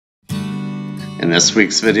In this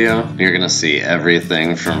week's video, you're gonna see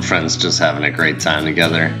everything from friends just having a great time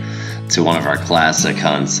together to one of our classic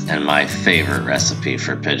hunts and my favorite recipe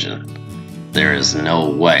for pigeon. There is no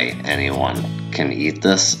way anyone can eat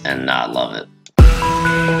this and not love it.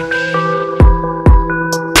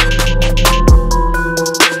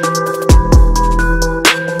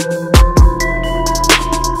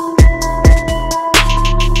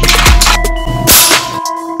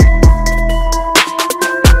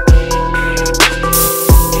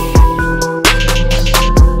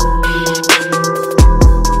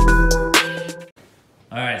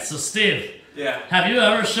 So Steve, yeah. Have you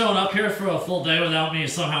ever shown up here for a full day without me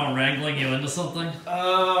somehow wrangling you into something?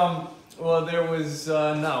 Well, there was,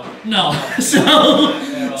 no. No. So,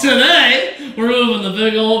 today, we're moving the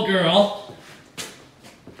big old girl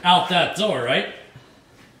out that door, right?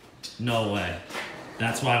 No way.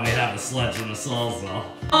 That's why we have a sledge and a sawzall.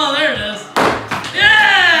 Oh, there it is.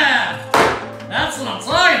 Yeah! That's what I'm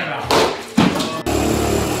talking about.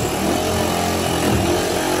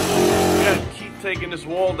 Taking this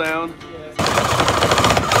wall down.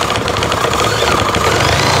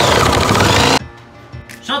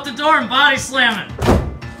 Shut the door and body slam it.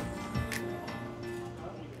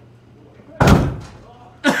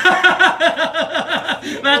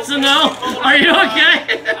 That's a no. Are you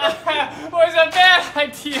okay? Was a bad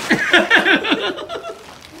idea.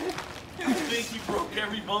 I think he broke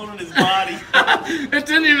every bone in his body. It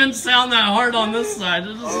didn't even sound that hard on this side. It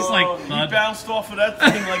was just like he bounced off of that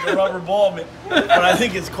thing like a rubber ball, but I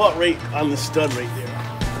think it's caught right on the stud right there.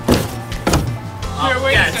 Here,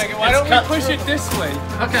 wait a second. Why don't we push it this way?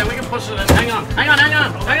 Okay, we can push it in. Hang on.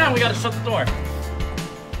 Hang on. We gotta shut the door.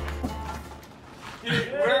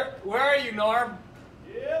 Where are you, Norm?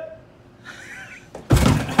 Yep.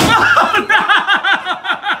 Oh, no!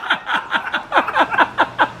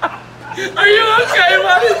 Are you okay,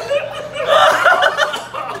 buddy?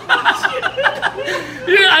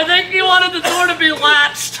 I think you wanted the door to be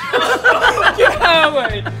latched. Yeah,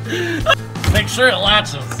 wait. Make sure it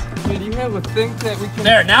latches. Did you have a thing that we can...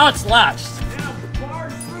 There, now it's latched. Yeah, the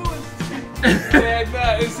bar's ruined.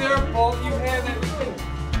 And, is there a bolt you have that we can...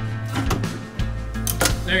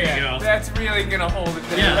 There you go. That's really gonna hold it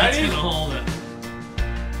there. Yeah, that's Ready? gonna hold it.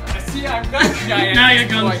 See, I'm gun shy. Now you're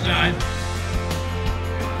gun shy.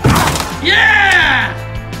 Yeah!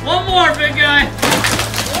 One more, big guy.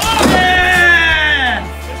 Whoa! Yeah!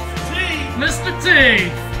 Mr. T.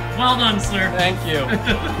 Well done, sir. Thank you.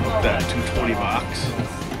 That 220 box.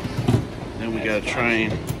 Then we gotta try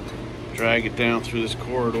and drag it down through this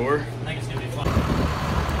corridor. I think it's gonna be fun.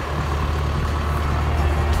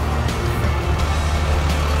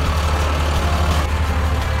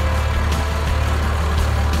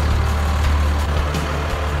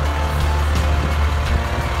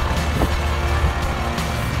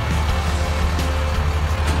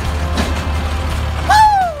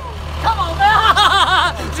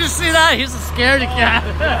 Did you see that? He's a scaredy cat.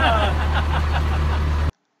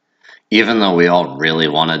 Even though we all really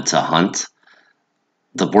wanted to hunt,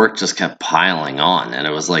 the work just kept piling on, and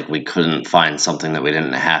it was like we couldn't find something that we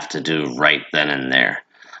didn't have to do right then and there.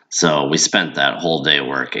 So we spent that whole day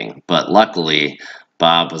working. But luckily,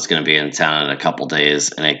 Bob was going to be in town in a couple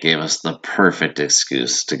days, and it gave us the perfect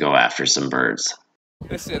excuse to go after some birds.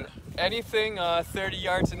 Listen, anything 30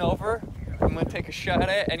 yards and over, I'm going to take a shot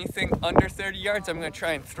at. Anything under 30 yards, I'm going to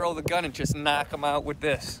try and throw the gun and just knock them out with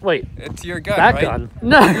this. Wait. It's your gun, that right? Gun?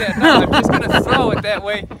 No. Yeah, no, I'm just going to throw it that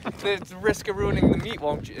way. The risk of ruining the meat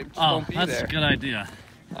won't be that's there. a good idea.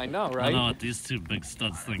 I know, right? I know what these two big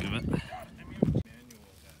studs think of it.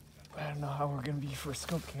 I don't know how we're going to be for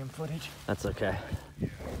scope cam footage. That's okay.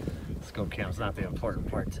 Scope cam's not the important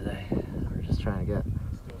part today. We're just trying to get...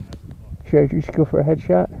 Should you just go for a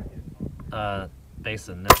headshot?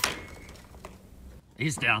 Basin, no.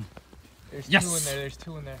 He's down. There's yes. two in there, there's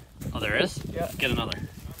two in there. Oh, there is? Yeah. Get another.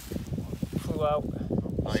 Flew out.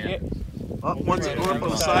 Oh, see yeah. it? Oh, one's going up on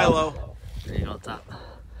the silo. There you go, up top.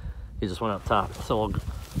 He just went up top, so we'll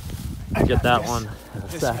get that one in a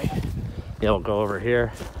sec. Yeah, we'll go over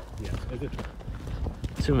here. Yeah.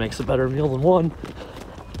 Two makes a better meal than one.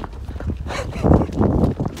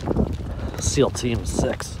 SEAL Team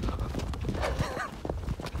 6.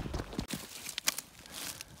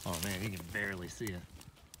 Oh man, you can barely see it.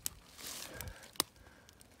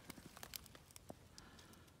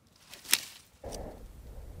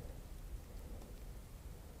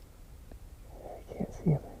 I can't see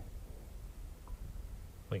him.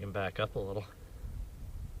 We can back up a little.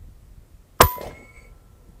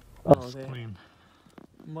 Oh, clean.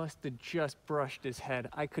 Must have just brushed his head.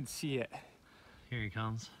 I could see it. Here he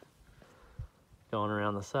comes. Going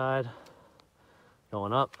around the side.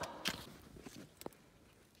 Going up.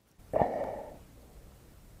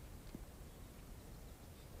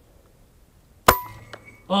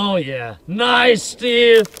 Oh yeah, nice,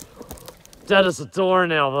 Steve. Dead as a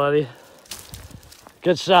doornail, buddy.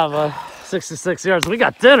 Good shot, bud. 66 yards. We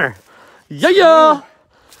got dinner. Yeah.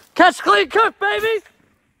 Catch, clean, cook, baby.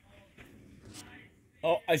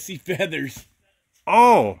 Oh, I see feathers.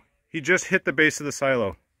 Oh, he just hit the base of the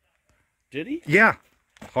silo. Did he? Yeah,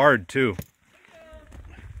 hard too.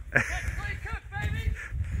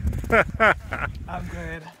 I'm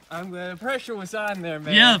glad. I'm glad. The pressure was on there,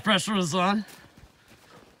 man. Yeah, the pressure was on.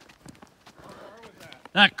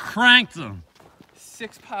 That cranked him.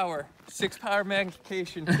 6 power. 6 power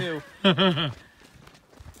magnification too.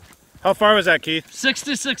 How far was that, Keith?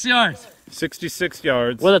 66 yards. 66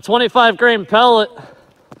 yards. With a 25 grain pellet.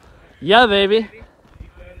 Yeah, baby.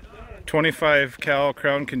 25 cal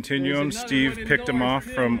Crown Continuum. Steve picked him off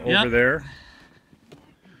from over there.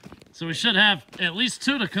 So we should have at least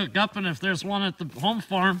 2 to cook up, and if there's one at the home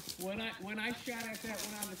farm. When I shot at that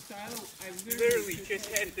one on the silo, I literally just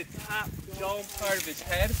had the top dome part of his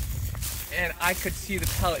head, and I could see the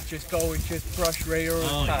pellet just go and just brush right over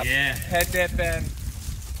the top. Yeah. Had that been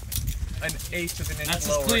an eighth of an inch That's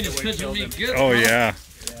lower, as clean it as would've pigeon killed meat him. gets. Oh, yeah.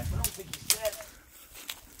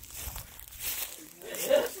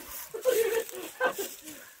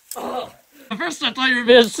 At first I thought you were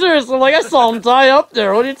being serious. I'm like, I saw him tie up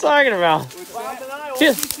there. What are you talking about? Bob and I, all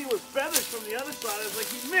you see was feathers from the other side. I was like,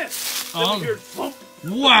 he missed. Then we heard thump.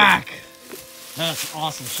 Whack! That's an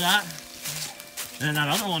awesome shot. And that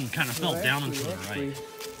other one kind of fell down into the right.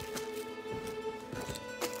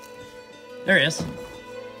 There he is.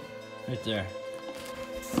 Right there.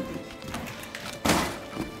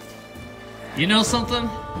 You know something?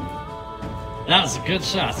 That was a good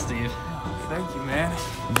shot, Steve. Thank you, man.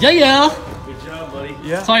 Yeah! Good job, buddy.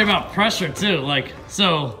 Yeah. Talking about pressure too, like,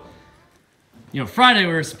 so, you know, Friday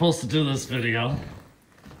we were supposed to do this video,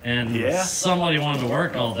 and somebody wanted to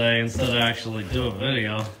work all day instead of actually do a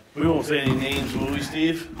video. We won't say any names, will we,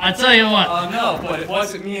 Steve? I tell you what. Oh no, but it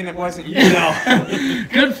wasn't me and it wasn't you.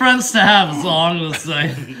 Good friends to have is all I'm gonna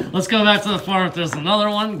say. Let's go back to the farm. If there's another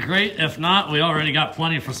one, great. If not, we already got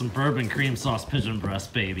plenty for some bourbon cream sauce pigeon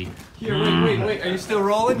breast, baby. Here, wait. Are you still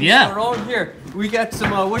rolling? Yeah. Still rolling? Here. We got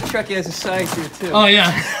some woodchuck as a side here too. Oh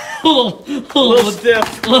yeah. little stiff.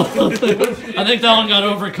 I think that one got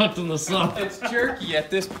overcooked in the sun. It's jerky at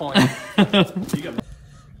this point.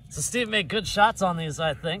 So Steve made good shots on these,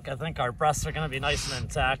 I think. I think our breasts are going to be nice and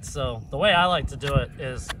intact. So the way I like to do it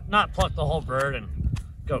is not pluck the whole bird and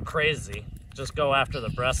go crazy. Just go after the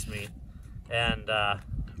breast meat. And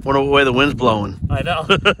Wonder what way the wind's blowing. I know.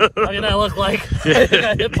 How can I look like I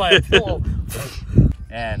got hit by a pole?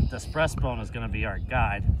 And this breastbone is going to be our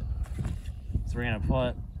guide. So we're going to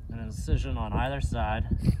put an incision on either side.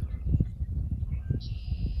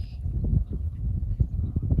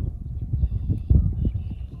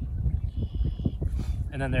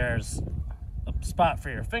 And then there's a spot for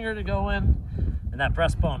your finger to go in, and that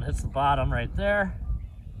breastbone hits the bottom right there.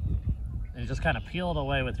 And you just kind of peel it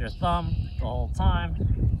away with your thumb the whole time.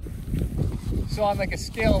 So on like a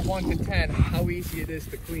scale of 1 to 10, how easy it is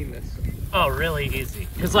to clean this? Oh, really easy.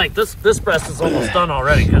 Because like this breast is almost done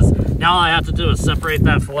already, because now all I have to do is separate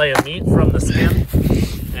that fillet of meat from the skin,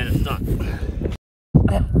 and it's done.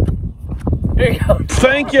 Here you go.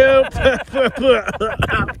 Thank you.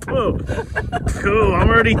 Cool. I'm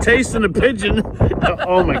already tasting the pigeon.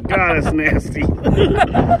 Oh my god, that's nasty.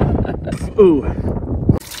 Ooh.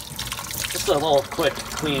 Just a little quick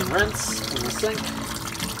clean rinse in the sink.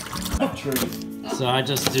 So I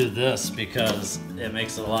just do this because it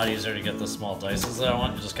makes it a lot easier to get the small dices that I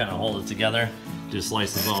want. You just kind of hold it together, do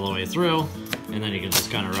slices all the way through, and then you can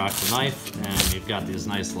just kind of rock the knife, and you've got these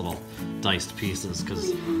nice little diced pieces,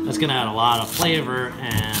 because that's going to add a lot of flavor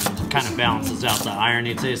and kind of balances out the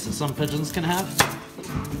irony taste that some pigeons can have.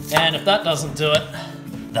 And if that doesn't do it,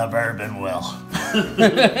 the bourbon will.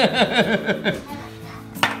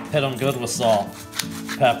 Hit them good with salt,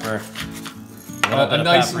 pepper. A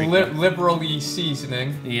nice liberally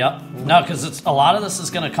seasoning. Yep. No, because it's a lot of this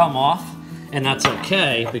is going to come off, and that's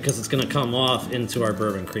okay because it's going to come off into our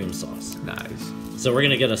bourbon cream sauce. Nice. So we're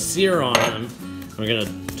going to get a sear on them. We're going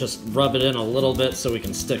to just rub it in a little bit so we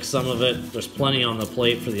can stick some of it. There's plenty on the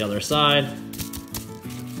plate for the other side.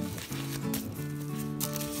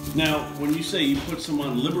 Now, when you say you put some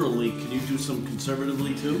on liberally, can you do some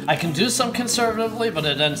conservatively too? I can do some conservatively, but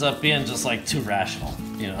it ends up being just like too rational,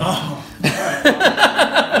 you know? Oh, alright.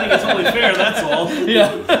 I think it's only fair, that's all.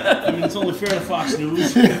 Yeah. I mean, it's only fair to Fox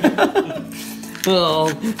News. Put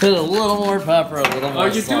a little more pepper, a little more Oh,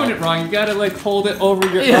 you're salt. doing it wrong. You gotta like hold it over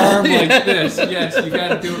your arm like this. Yes, you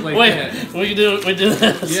gotta do it like that. We do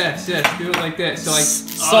this. Yes, do it like that. So like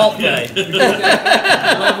Salt Bay.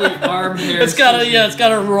 lovely barb hair. It's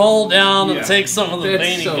gotta roll down and take some of the That's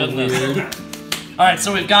veiny so goodness. weird. All right,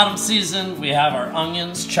 so we've got them seasoned. We have our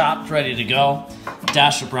onions chopped, ready to go.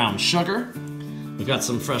 Dash of brown sugar. We've got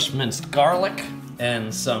some fresh minced garlic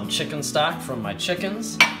and some chicken stock from my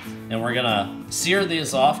chickens. And we're gonna sear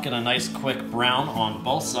these off, get a nice quick brown on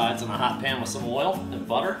both sides in a hot pan with some oil and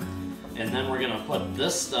butter. And then we're gonna put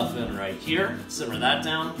this stuff in right here, simmer that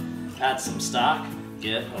down, add some stock,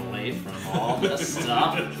 get away from all this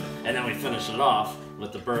stuff. And then we finish it off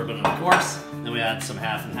with the bourbon, of course. Then we add some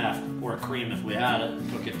half and half, or cream if we had it,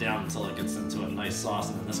 cook it down until it gets into a nice sauce,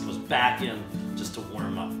 and then this goes back in just to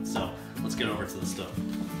warm up. So let's get over to the stove.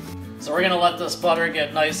 So we're gonna let this butter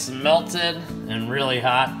get nice and melted and really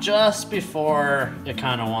hot just before it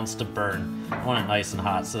kind of wants to burn. I want it nice and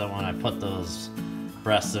hot so that when I put those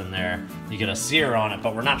breasts in there, you get a sear on it,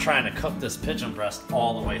 but we're not trying to cook this pigeon breast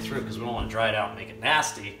all the way through because we don't want to dry it out and make it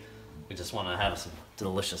nasty. We just want to have some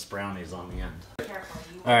delicious brownies on the end.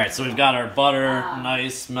 All right, so we've got our butter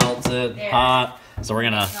nice, melted, hot. So we're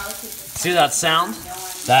gonna, see that sound?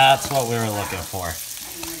 That's what we were looking for.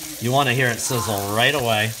 You want to hear it sizzle right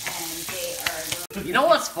away. You know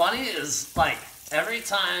what's funny is, like, every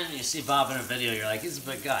time you see Bob in a video, you're like, he's a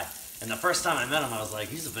big guy. And the first time I met him, I was like,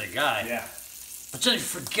 he's a big guy. Yeah. But then you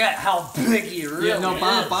forget how big he really is.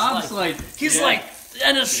 Bob's like he's like,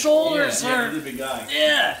 and his shoulders are. He's a big guy.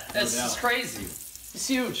 Yeah, it's just crazy. He's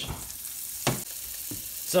huge.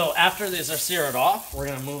 So after these are seared off, we're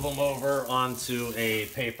gonna move them over onto a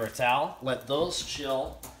paper towel. Let those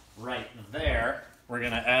chill right there. We're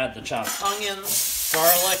gonna add the chopped onions,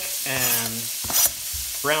 garlic, and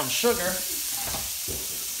brown sugar,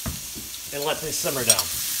 and let these simmer down.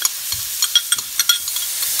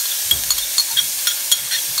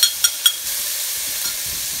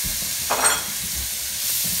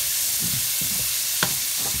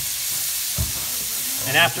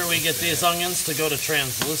 And after we get these onions to go to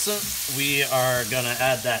translucent, we are gonna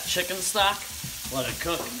add that chicken stock. Let it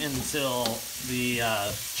cook until the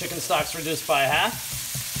chicken stock's reduced by half.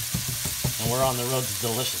 And we're on the road to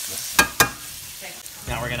deliciousness.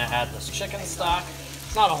 Now we're gonna add this chicken stock.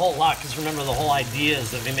 It's not a whole lot, because remember the whole idea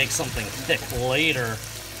is that we make something thick later.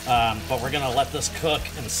 But we're gonna let this cook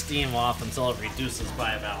and steam off until it reduces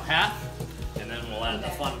by about half. And then we'll add the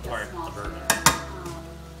fun part, the bourbon.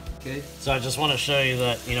 Okay. So I just want to show you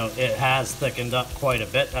that, you know, it has thickened up quite a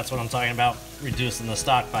bit. That's what I'm talking about, reducing the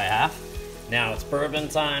stock by half. Now it's bourbon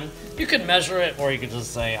time. You could measure it, or you could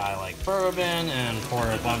just say, I like bourbon, and pour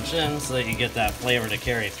a bunch in so that you get that flavor to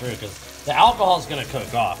carry through, because the alcohol is going to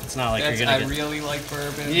cook off. It's not like you're going to get... I really like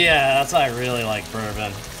bourbon. Yeah, that's why I really like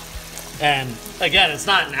bourbon. And again, it's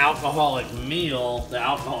not an alcoholic meal. The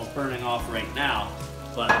alcohol is burning off right now,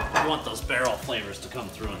 but we want those barrel flavors to come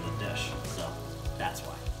through in the dish. So that's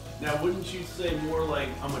why. Now, wouldn't you say more like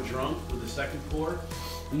I'm a drunk with the second pour?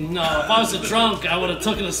 No, if I was a drunk, I would have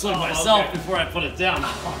taken a swig myself before I put it down.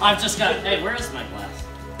 I've just got, hey, where is my glass?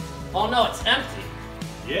 Oh no, it's empty.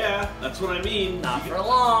 Yeah, that's what I mean. Not for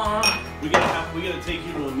long. We gotta take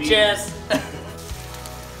you to a meeting. Cheers.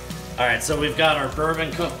 All right, so we've got our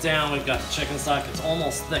bourbon cooked down. We've got the chicken stock. It's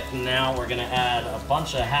almost thick now. We're gonna add a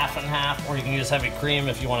bunch of half and half, or you can use heavy cream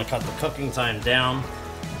if you want to cut the cooking time down.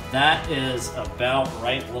 That is about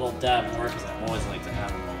right, a little dab more, because I always like to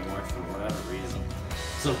add a little more for whatever reason.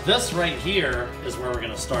 So this right here is where we're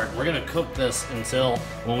gonna start. We're gonna cook this until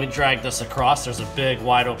when we drag this across, there's a big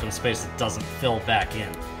wide open space that doesn't fill back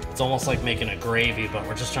in. It's almost like making a gravy, but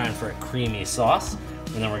we're just trying for a creamy sauce.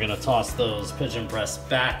 And then we're gonna toss those pigeon breasts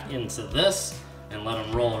back into this and let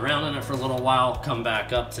them roll around in it for a little while, come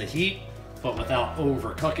back up to heat, but without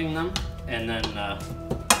overcooking them. And then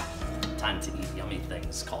time to eat yummy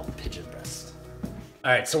things called pigeon breast.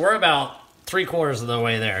 All right, so we're about 3/4 of the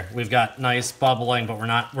way there. We've got nice bubbling, but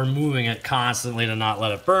we're moving it constantly to not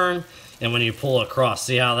let it burn. And when you pull across,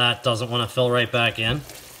 see how that doesn't want to fill right back in?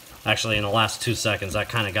 Actually, in the last 2 seconds, I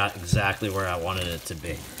kind of got exactly where I wanted it to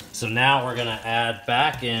be. So now we're gonna add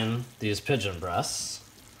back in these pigeon breasts,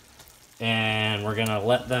 and we're gonna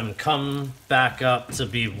let them come back up to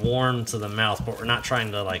be warm to the mouth, but we're not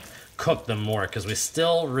trying to like cook them more, because we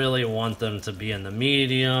still really want them to be in the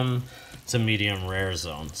medium to medium rare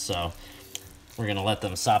zone. So we're gonna let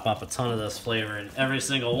them sop up a ton of this flavor, and every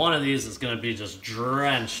single one of these is gonna be just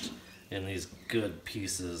drenched in these good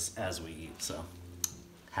pieces as we eat. So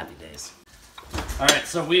happy days. All right,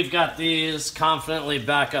 so we've got these confidently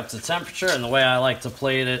back up to temperature, and the way I like to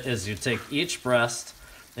plate it is you take each breast,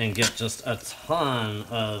 and get just a ton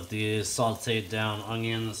of these sauteed down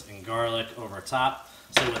onions and garlic over top.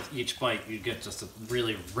 So with each bite, you get just a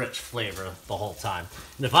really rich flavor the whole time.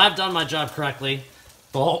 And if I've done my job correctly,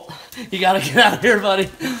 you gotta get out of here, buddy.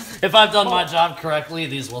 If I've done my job correctly,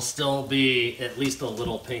 these will still be at least a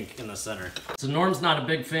little pink in the center. So Norm's not a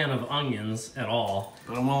big fan of onions at all.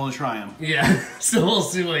 But I'm willing to try them. Yeah, so we'll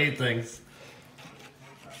see what he thinks.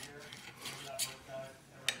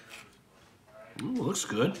 Ooh, looks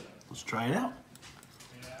good. Let's try it out.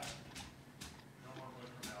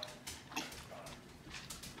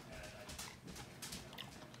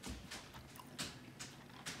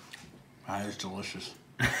 That is delicious.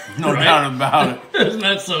 No doubt about it. Isn't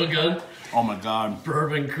that so good? Oh my god.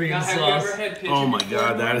 Bourbon cream Now, sauce. have you ever had pigeon Oh my before?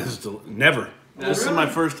 god, that is never. This is my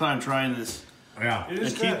first time trying this. Yeah.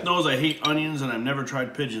 And Keith knows I hate onions and I've never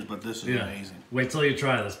tried pigeons, but this is amazing. Wait till you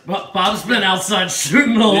try this. Bob's been outside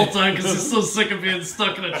shooting the whole time because he's so sick of being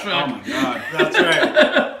stuck in a truck. Oh my god, that's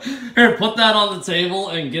right. Here, put that on the table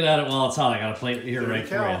and get at it while it's hot. I got a plate here right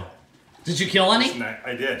for you. Did you kill any?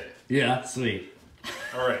 I did. Yeah, sweet.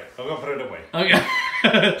 All right, I'll go put it away. Okay.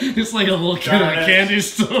 It's like a little kid in a candy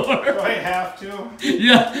store. Do I have to?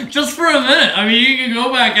 Yeah, just for a minute. I mean, you can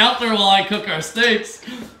go back out there while I cook our steaks,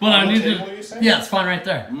 but I need to. Yeah, it's fine right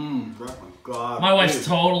there. God. My wife's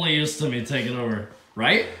totally used to me taking over,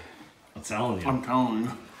 right? I'm telling you. I'm telling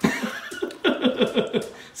you.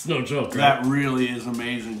 It's no joke, right? That really is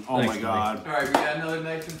amazing. Oh Thanks, my god. All right, we got another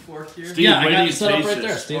knife and fork here. Steve, Yeah, I wait got till you set up taste right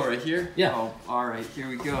there, this. Steve. Oh, right here? Yeah. Oh, all right, here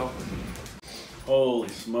we go. Holy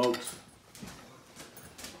smokes.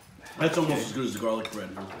 That's almost as good as the garlic bread.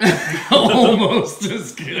 Almost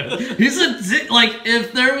as good. He's like,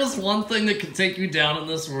 if there was one thing that could take you down in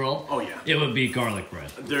this world, Oh yeah. it would be garlic bread.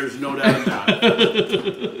 There's no doubt about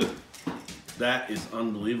it. That is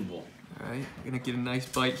unbelievable. All right, I'm gonna get a nice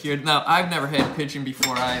bite here. Now, I've never had pigeon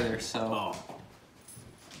before either, so. Oh.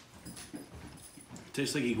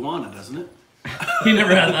 Tastes like iguana, doesn't it? He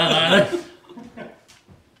never had that either.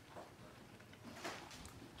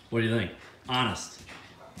 What do you think? Honest.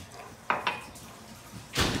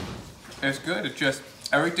 It's good. It just,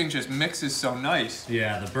 everything just mixes so nice.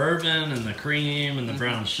 Yeah, the bourbon and the cream and the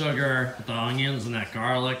brown sugar, the onions and that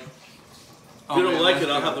garlic. If you don't man, like that's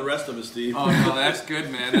it, I'll good. have the rest of it, Steve. Oh no, that's good,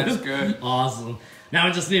 man. That's good. Awesome. Now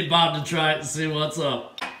I just need Bob to try it and see what's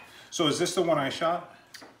up. So is this the one I shot?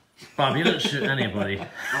 Bob, you didn't shoot anybody. That's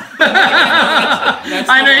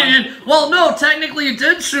I know the you did. Well, no, technically you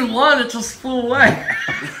did shoot one. It just flew away.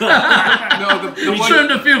 No, the You one,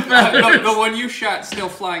 trimmed a few feathers. the one you shot still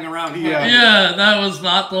flying around here. Yeah, that was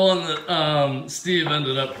not the one that Steve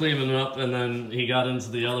ended up cleaning up, and then he got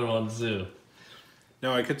into the other one too.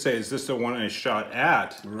 No, I could say, is this the one I shot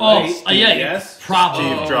at? Oh, Steve, yeah, yes. probably.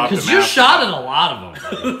 Steve dropped Because him you after. shot at a lot of them.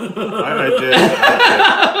 I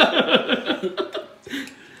did.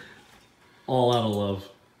 All out of love.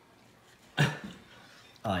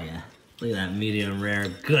 Oh yeah, look at that medium rare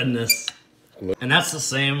goodness. And that's the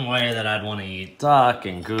same way that I'd want to eat duck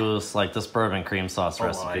and goose. Like this bourbon cream sauce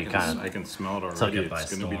recipe kind I of. can smell it already. took it by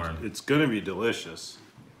It's gonna storm. be, it's gonna be delicious.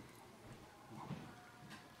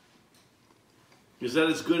 Is that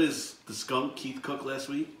as good as the skunk Keith cooked last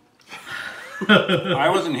week? I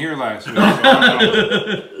wasn't here last week. So I don't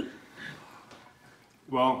know.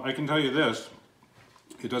 Well, I can tell you this.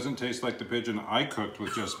 It doesn't taste like the pigeon I cooked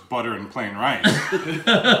with just butter and plain rice.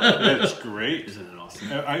 It's great. Isn't it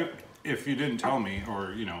awesome? If you didn't tell me,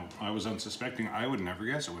 or you know, I was unsuspecting, I would never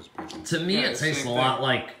guess it was pigeon. To me, Yeah, it tastes a same lot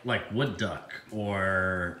like wood duck,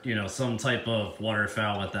 or you know, some type of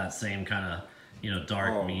waterfowl with that same kind of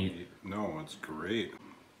dark meat. No, it's great.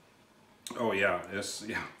 Oh yeah, it's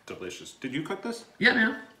delicious. Did you cook this? Yeah,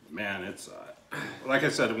 man. Man, it's like I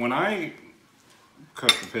said, when I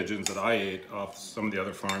cook the pigeons that I ate off some of the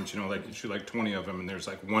other farms, like you shoot like 20 of them, and there's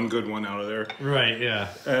like one good one out of there. Right. Yeah.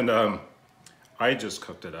 And I just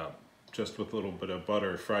cooked it up, just with a little bit of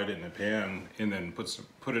butter, fried it in a pan, and then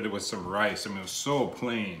put it with some rice. I mean, it was so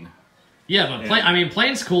plain. Yeah, but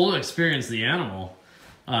plain's cool to experience the animal.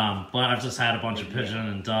 But I've just had a bunch of pigeon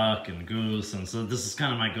and duck and goose, and so this is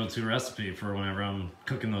kind of my go-to recipe for whenever I'm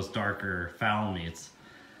cooking those darker fowl meats.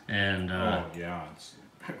 And Oh yeah,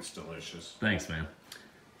 it's delicious. thanks, man.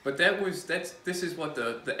 But this is what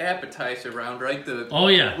the appetizer round, right? Oh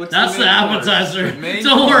yeah, what's that's the main course? appetizer. The main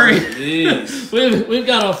Don't worry, Jeez. we've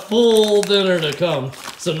got a full dinner to come.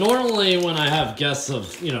 So normally when I have guests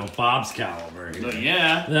of, you know, Bob's caliber here,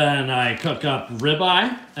 Yeah. then I cook up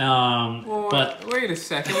ribeye. Well, But wait a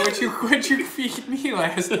second. What'd you feed me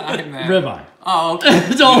last time then? ribeye. Oh,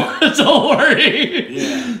 okay. don't worry.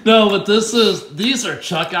 Yeah. No, but these are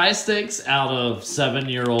chuck eye steaks out of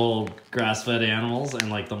 7-year-old grass-fed animals,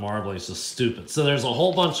 and like the marbling is just stupid. So there's a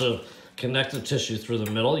whole bunch of connective tissue through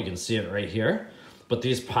the middle. You can see it right here. But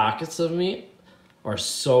these pockets of meat are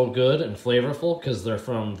so good and flavorful because they're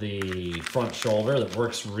from the front shoulder that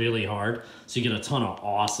works really hard. So you get a ton of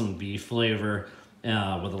awesome beef flavor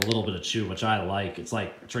with a little bit of chew, which I like. It's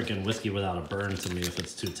like drinking whiskey without a burn to me if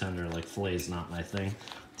it's too tender. Like fille's not my thing.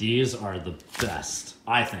 These are the best,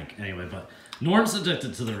 I think. Anyway, but Norm's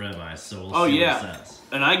addicted to the ribeye, so we'll see what it says.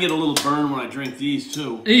 And I get a little burn when I drink these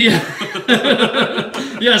too. Yeah.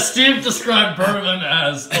 Yeah, Steve described bourbon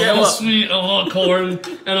as a little sweet, a little corn,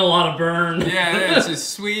 and a lot of burn. Yeah, it's just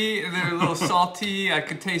sweet, and they're a little salty. I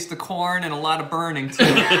could taste the corn and a lot of burning too.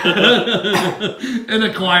 An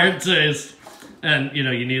acquired taste. And, you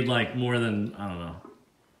know, you need like more than,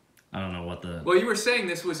 I don't know what the... Well, you were saying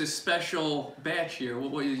this was a special batch here.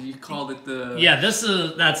 What you called it the... Yeah, that's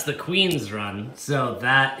the Queen's run. So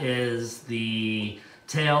that is the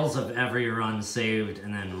tales of every run saved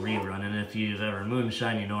and then rerun. And if you've ever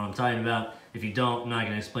moonshine, you know what I'm talking about. If you don't, I'm not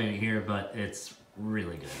going to explain it here, but it's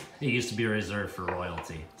really good. It used to be reserved for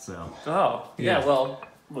royalty, so... Oh, yeah, well...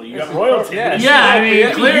 Well, you got royalty. Yeah, I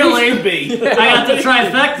mean, clearly, I got the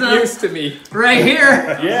trifecta Used to me. right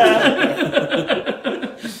here.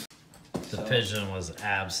 Yeah. The pigeon was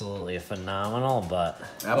absolutely phenomenal, but...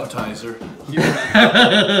 Appetizer.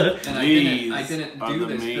 And I didn't do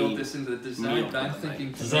this, build this into the design, but I'm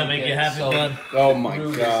thinking... Does that make you happy, bud? Oh my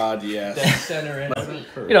God, yes. That center in.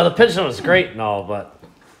 You know, the pigeon was great and all, but...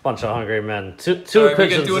 Bunch of hungry men. Two Are we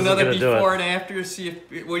pigeons gonna do another isn't gonna before do it. and after? See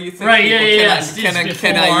if what do you think? Right, people? yeah.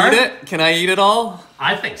 Can I eat it? Can I eat it all?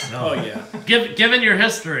 I think so. Oh yeah. Given your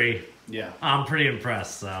history, Yeah. I'm pretty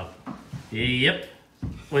impressed. So, yep.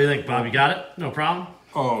 What do you think, Bob? You got it? No problem.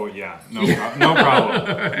 Oh yeah, no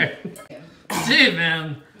problem. Right. Steve,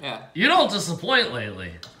 man, Yeah. you don't disappoint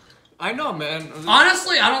lately. I know, man.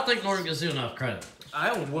 Honestly, I don't think Norm gives you enough credit.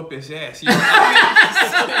 I will whoop his ass. You know,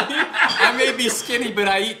 I may be skinny, but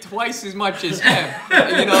I eat twice as much as him.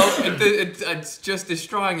 You know, it's just as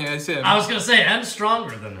strong as him. I was gonna say, and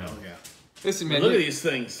stronger than him. Yeah. Listen, man. Look at these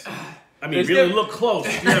things. I mean, There's really no- look close.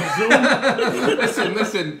 You have zoom.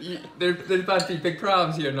 listen. There's about to be big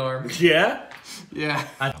problems here, Norm. Yeah. Yeah.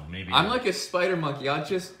 Maybe. I'm like a spider monkey. I'm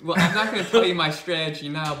not gonna tell you my strategy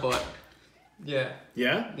now, but yeah.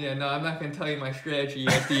 Yeah. Yeah, no, I'm not gonna tell you my strategy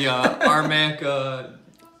at the Armac.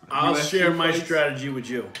 I'll UFC share my fights. strategy with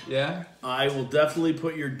you. Yeah. I will definitely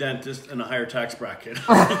put your dentist in a higher tax bracket.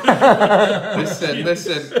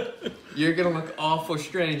 Listen. You're gonna look awful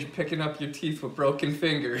strange picking up your teeth with broken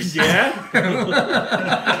fingers. Yeah.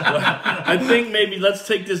 I think maybe let's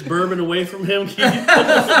take this bourbon away from him, Keith.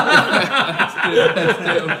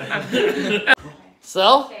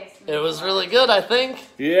 So, it was really good, I think.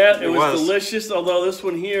 Yeah, it was was. delicious. Although this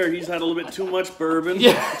one here, he's had a little bit too much bourbon.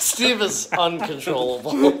 Yeah, Steve is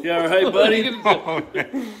uncontrollable. You all right, buddy?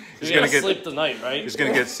 He's You're gonna gonna sleep get. tonight, right? He's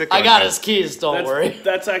gonna get sick. I on got that. his keys, don't worry.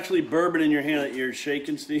 That's actually bourbon in your hand that you're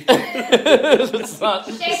shaking, Steve. It's not.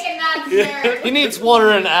 Shaking not stirred. He needs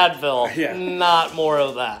water and Advil, Yeah. not more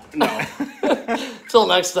of that. No. Till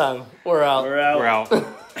next time, we're out. We're out. We're out.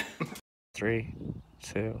 3,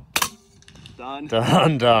 2. Done.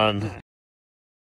 Done.